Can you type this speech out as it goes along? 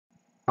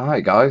Hi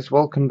guys,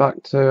 welcome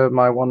back to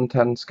my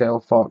 110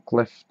 scale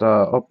forklift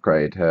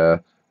upgrade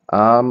here.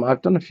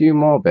 I've done a few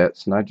more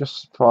bits and I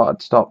just thought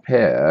I'd stop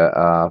here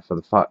for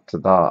the fact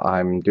that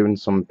I'm doing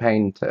some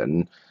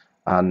painting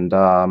and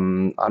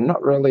I'm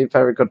not really a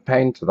very good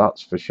painter,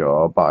 that's for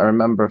sure, but I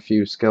remember a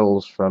few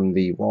skills from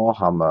the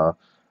Warhammer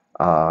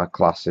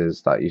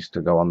classes that used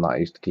to go on that I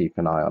used to keep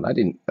an eye on. I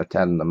didn't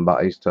attend them, but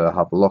I used to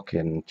have a look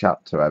and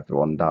chat to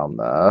everyone down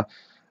there.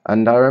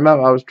 And I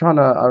remember I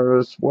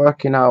was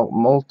working out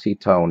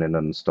multi-toning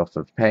and stuff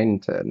of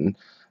painting,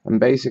 and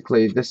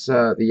basically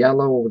the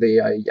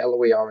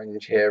yellowy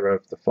orange here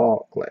of the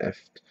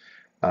forklift,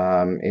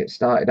 it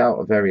started out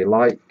a very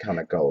light kind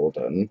of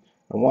golden,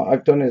 and what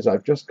I've done is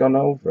I've just gone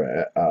over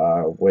it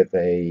with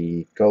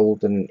a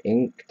golden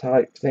ink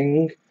type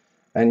thing,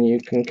 and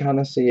you can kind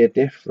of see a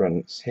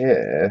difference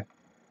here,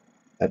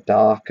 a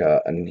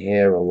darker, and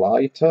here a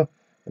lighter.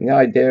 And the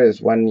idea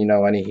is when,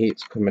 any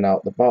heat's coming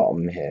out the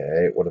bottom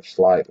here, it would have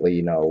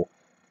slightly,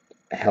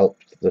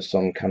 helped the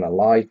sun kind of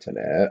lighten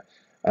it.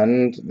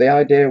 And the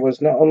idea was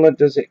not only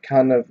does it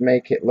kind of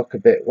make it look a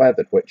bit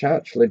weathered, which I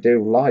actually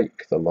do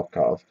like the look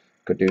of,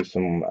 could do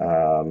some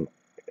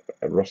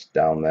rust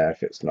down there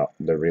if it's not,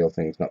 the real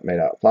thing's not made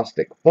out of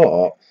plastic,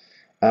 but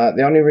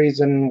the only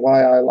reason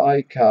why I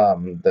like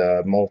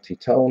the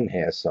multi-tone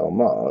here so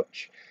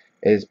much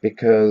is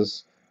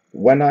because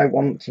when I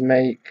want to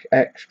make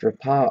extra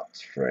parts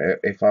for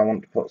it, if I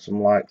want to put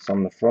some lights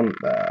on the front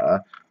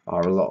there, or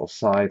a little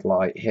side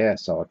light here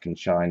so I can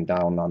shine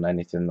down on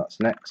anything that's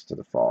next to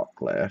the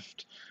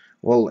forklift,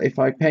 well, if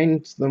I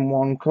paint them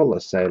one colour,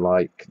 say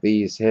like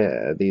these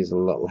here, these are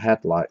little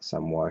headlights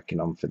I'm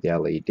working on for the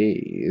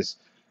LEDs,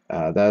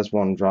 there's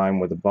one drying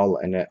with a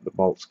bolt in it. The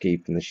bolt's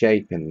keeping the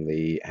shape in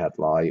the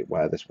headlight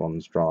where this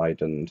one's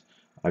dried, and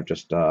I've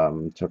just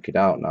took it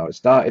out now. It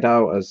started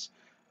out as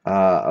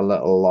a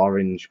little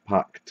orange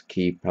pack to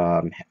keep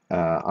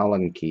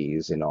Allen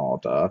keys in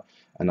order,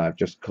 and I've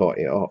just cut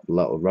it up,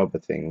 little rubber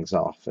things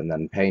off, and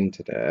then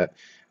painted it.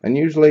 And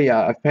usually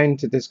I've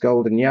painted this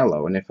golden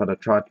yellow, and if I'd have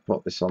tried to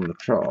put this on the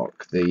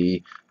truck,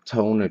 the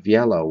tone of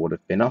yellow would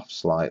have been off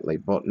slightly,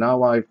 but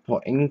now I've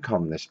put ink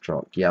on this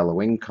truck,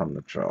 yellow ink on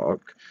the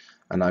truck,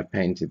 and I've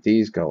painted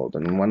these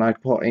golden, and when I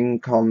put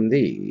ink on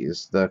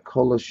these, the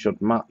colours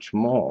should match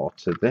more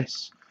to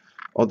this.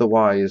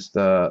 Otherwise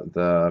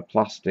the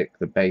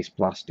base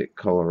plastic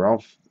colour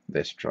of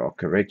this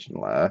truck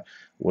originally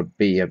would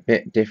be a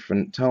bit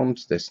different tone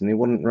to this, and they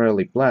wouldn't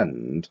really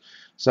blend.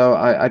 So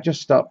I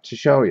just stopped to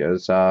show you,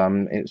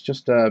 it's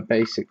just a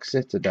basic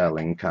Citadel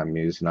ink I'm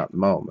using at the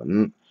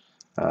moment.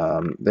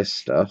 This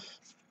stuff,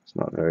 it's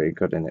not very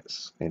good in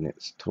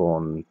its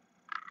torn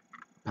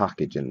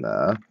packaging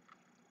there.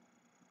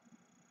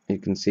 You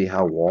can see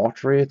how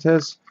watery it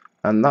is,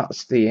 and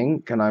that's the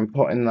ink, and I'm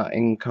putting that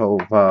ink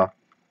over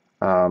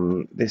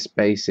this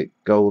basic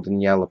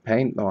golden yellow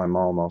paint, though I'm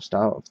almost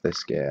out of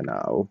this gear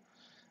now.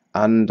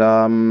 And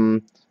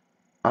I'm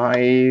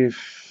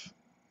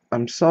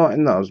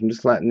sorting those. I'm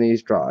just letting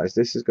these dry.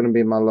 This is going to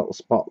be my little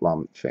spot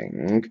lamp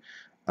thing.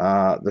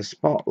 The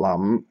spot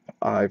lamp,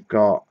 I've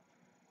got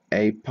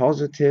a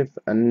positive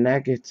and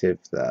negative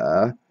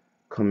there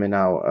coming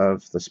out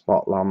of the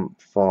spot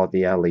lamp for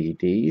the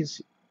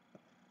LEDs.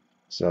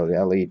 So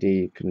the LED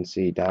you can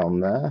see down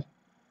there,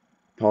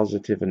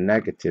 positive and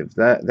negative.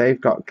 They've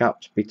got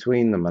gaps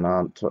between them and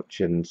aren't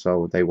touching,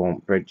 so they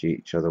won't bridge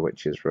each other,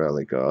 which is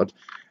really good.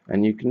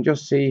 And you can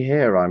just see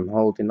here I'm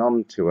holding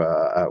on to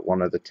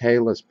one of the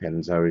tailor's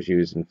pins I was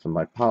using for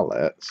my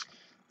pallets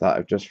that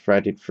I've just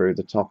threaded through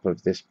the top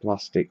of this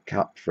plastic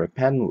cap for a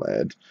pen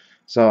lid.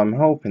 So I'm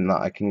hoping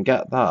that I can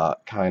get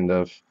that kind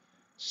of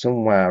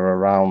somewhere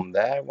around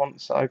there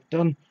once I've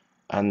done,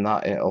 and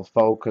that it'll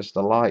focus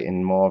the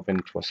lighting more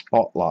into a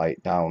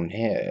spotlight down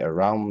here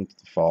around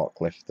the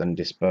forklift than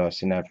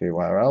dispersing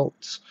everywhere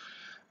else.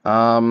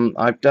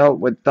 I've dealt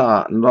with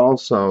that, and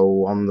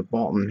also on the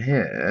bottom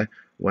here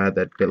where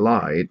there'd be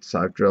lights,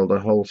 I've drilled a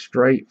hole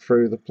straight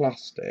through the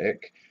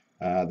plastic.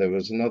 There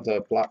was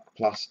another black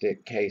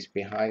plastic case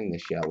behind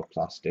this yellow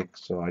plastic,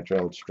 so I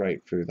drilled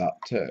straight through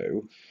that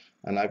too.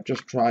 And I've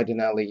just tried an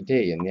LED,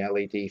 and the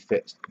LED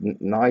fits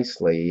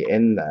nicely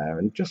in there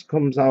and just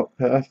comes out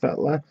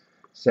perfectly.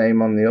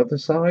 Same on the other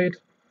side.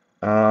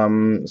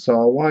 So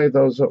I'll wire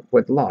those up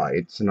with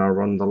lights, and I'll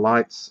run the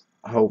lights,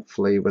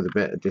 hopefully with a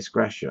bit of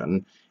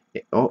discretion,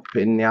 up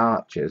in the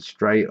arches,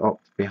 straight up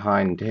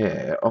behind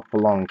here, up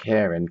along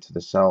here into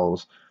the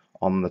cells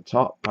on the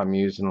top. I'm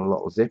using a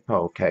little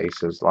Zippo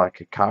case as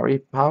like a carry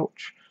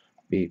pouch.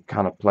 Be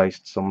kind of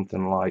placed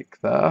something like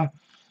there.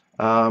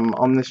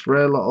 On this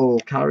real little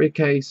carry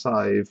case,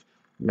 I've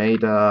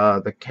made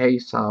the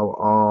case out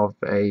of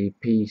a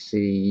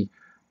PC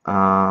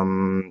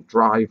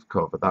drive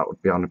cover that would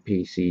be on a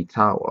PC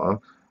tower.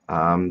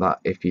 That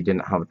if you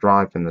didn't have a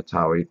drive in the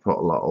tower, you put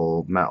a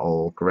little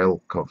metal grill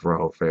cover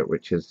over it,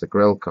 which is the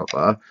grill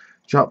cover.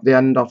 Chopped the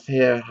end off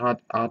here, had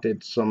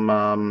added some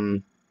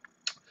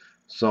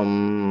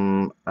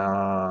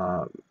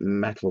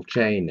metal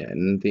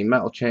chaining. The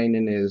metal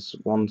chaining is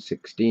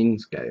 1/16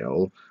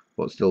 scale,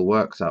 but still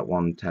works at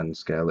 110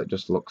 scale. It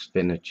just looks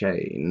thinner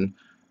chain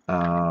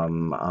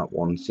at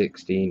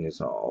 116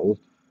 is all.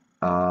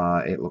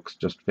 It looks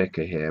just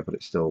thicker here, but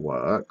it still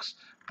works.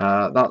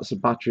 That's a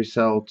battery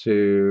cell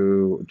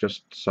to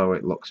just so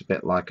it looks a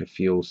bit like a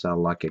fuel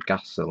cell, like a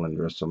gas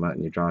cylinder or something,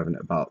 and you're driving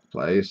it about the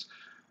place.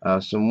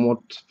 Some wood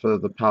for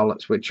the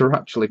pallets, which are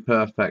actually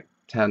perfect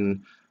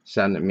 10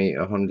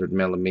 centimeter, 100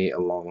 millimeter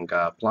long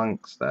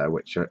planks there,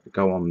 which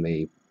go on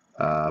the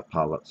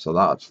pallet, so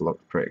that's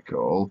looked pretty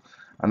cool.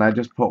 And I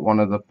just put one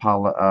of the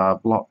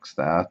pallet blocks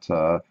there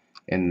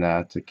in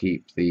there to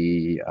keep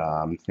the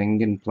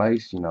thing in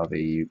place, you know,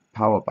 the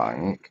power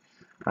bank.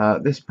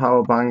 This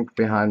power bank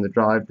behind the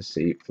driver's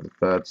seat for the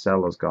third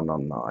cell has gone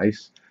on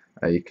nice.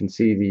 You can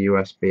see the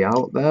USB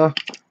out there,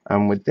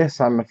 and with this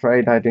I'm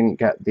afraid I didn't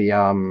get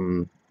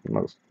the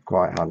looks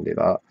quite handy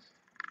that.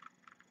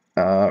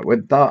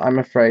 With that I'm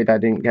afraid I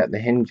didn't get the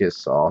hinges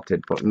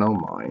sorted, but no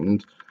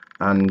mind.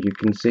 And you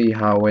can see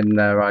how in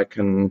there I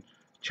can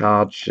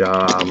charge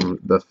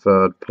the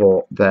third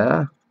port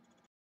there.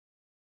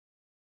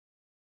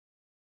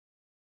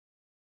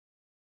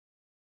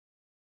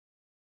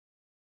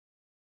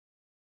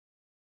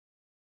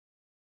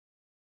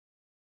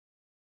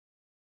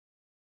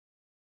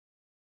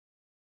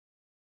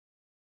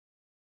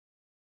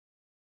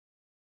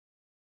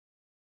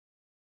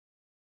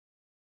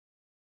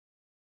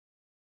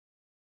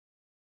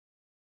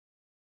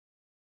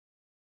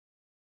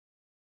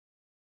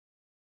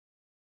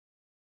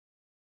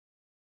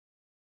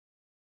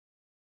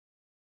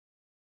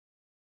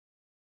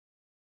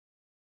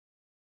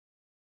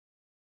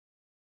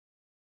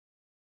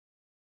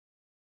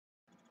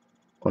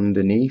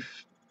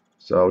 Underneath.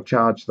 So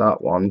charge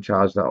that one,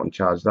 charge that one,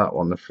 charge that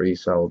one. The three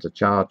cells are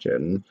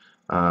charging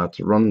to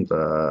run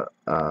the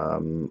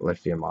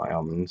lithium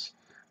ions.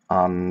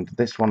 And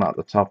this one at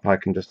the top, I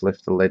can just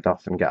lift the lid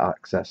off and get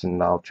access,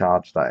 and I'll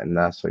charge that in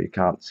there so you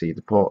can't see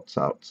the ports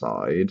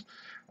outside.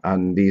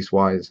 And these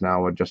wires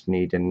now are just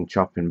needing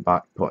chopping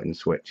back, putting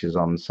switches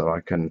on so I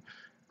can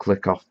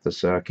click off the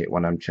circuit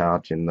when I'm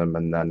charging them,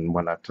 and then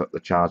when I took the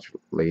charge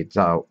leads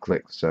out,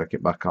 click the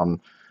circuit back on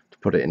to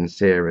put it in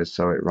series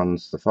so it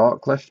runs the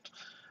forklift.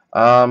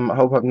 I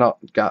hope I've not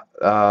got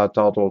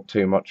dawdled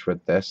too much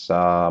with this.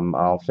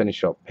 I'll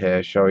finish up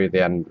here, show you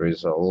the end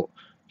result,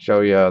 show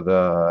you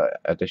the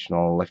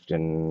additional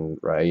lifting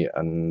rate,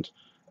 and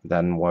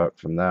then work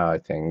from there. I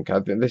think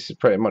this is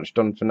pretty much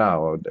done for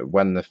now.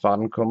 When the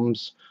fan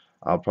comes,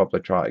 I'll probably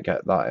try to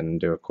get that and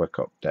do a quick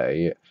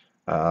update.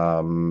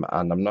 And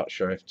I'm not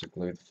sure if to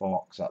glue the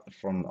forks at the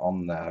front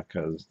on there,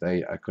 because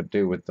I could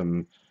do with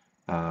them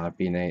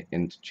being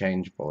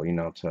interchangeable, you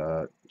know,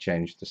 to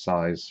change the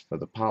size for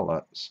the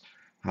pallets.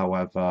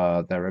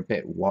 However, they're a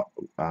bit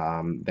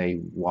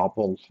they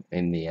wobble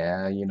in the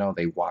air, you know,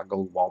 they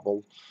waggle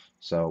wobble.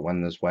 So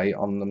when there's weight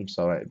on them,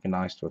 so it'd be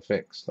nice to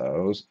fix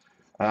those.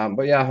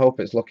 But yeah, I hope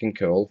it's looking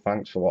cool.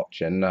 Thanks for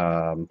watching.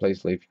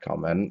 Please leave your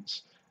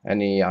comments.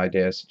 Any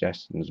ideas,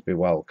 suggestions would be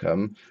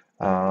welcome.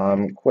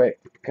 Quick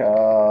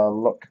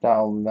look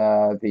down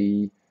there.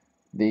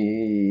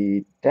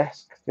 The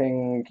desk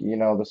thing, you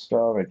know, the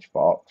storage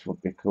box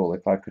would be cool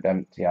if I could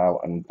empty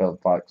out and build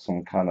like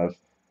some kind of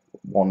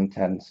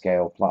 110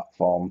 scale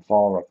platform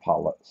for a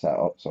pallet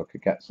setup so I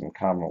could get some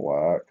camera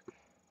work,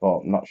 but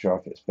I'm not sure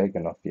if it's big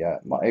enough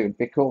yet. It would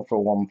be cool for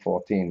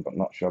 114, but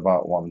not sure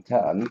about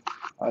 110.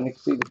 And you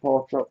can see the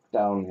poor truck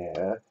down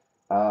here.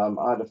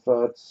 I had a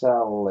third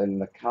cell in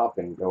the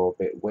cabin go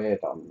a bit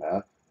weird on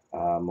there,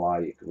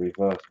 like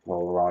reverse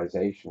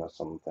polarization or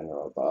something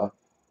or other.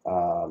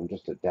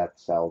 Just a dead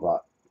cell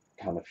that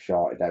kind of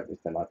shorted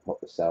everything I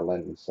put the cell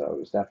in, so it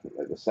was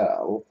definitely the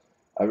cell.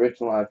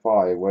 Originally, I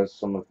thought it was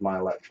some of my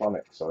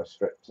electronics, so I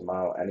stripped them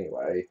out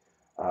anyway.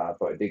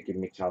 But it did give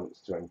me a chance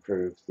to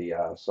improve the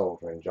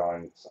soldering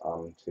joints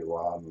and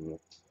to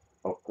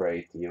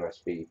upgrade the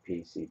USB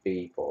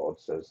PCB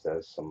boards, as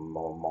there's some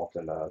more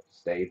modern,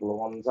 stabler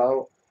ones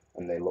out,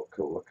 and they look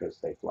cooler because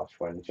they flash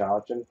when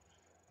charging.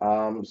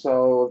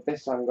 So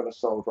this I'm going to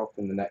solder up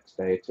in the next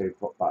day to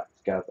put back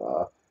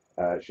together.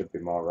 It should be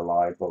more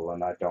reliable,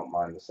 and I don't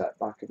mind the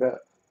setback of it.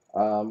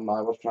 I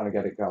was trying to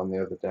get it going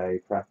the other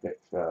day, prep it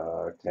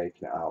for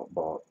taking it out,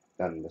 but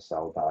then the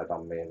cell died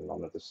on me and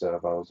none of the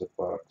servos had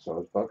worked, so I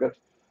was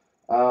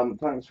buggered.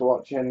 Thanks for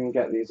watching.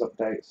 Get these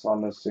updates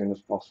on as soon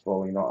as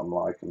possible. You know what I'm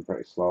like, I'm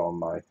pretty slow on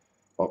my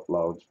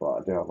uploads, but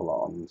I do have a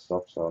lot on and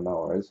stuff, so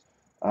no worries.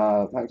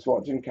 Thanks for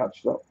watching.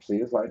 Catch you up. See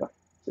you later.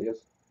 See you.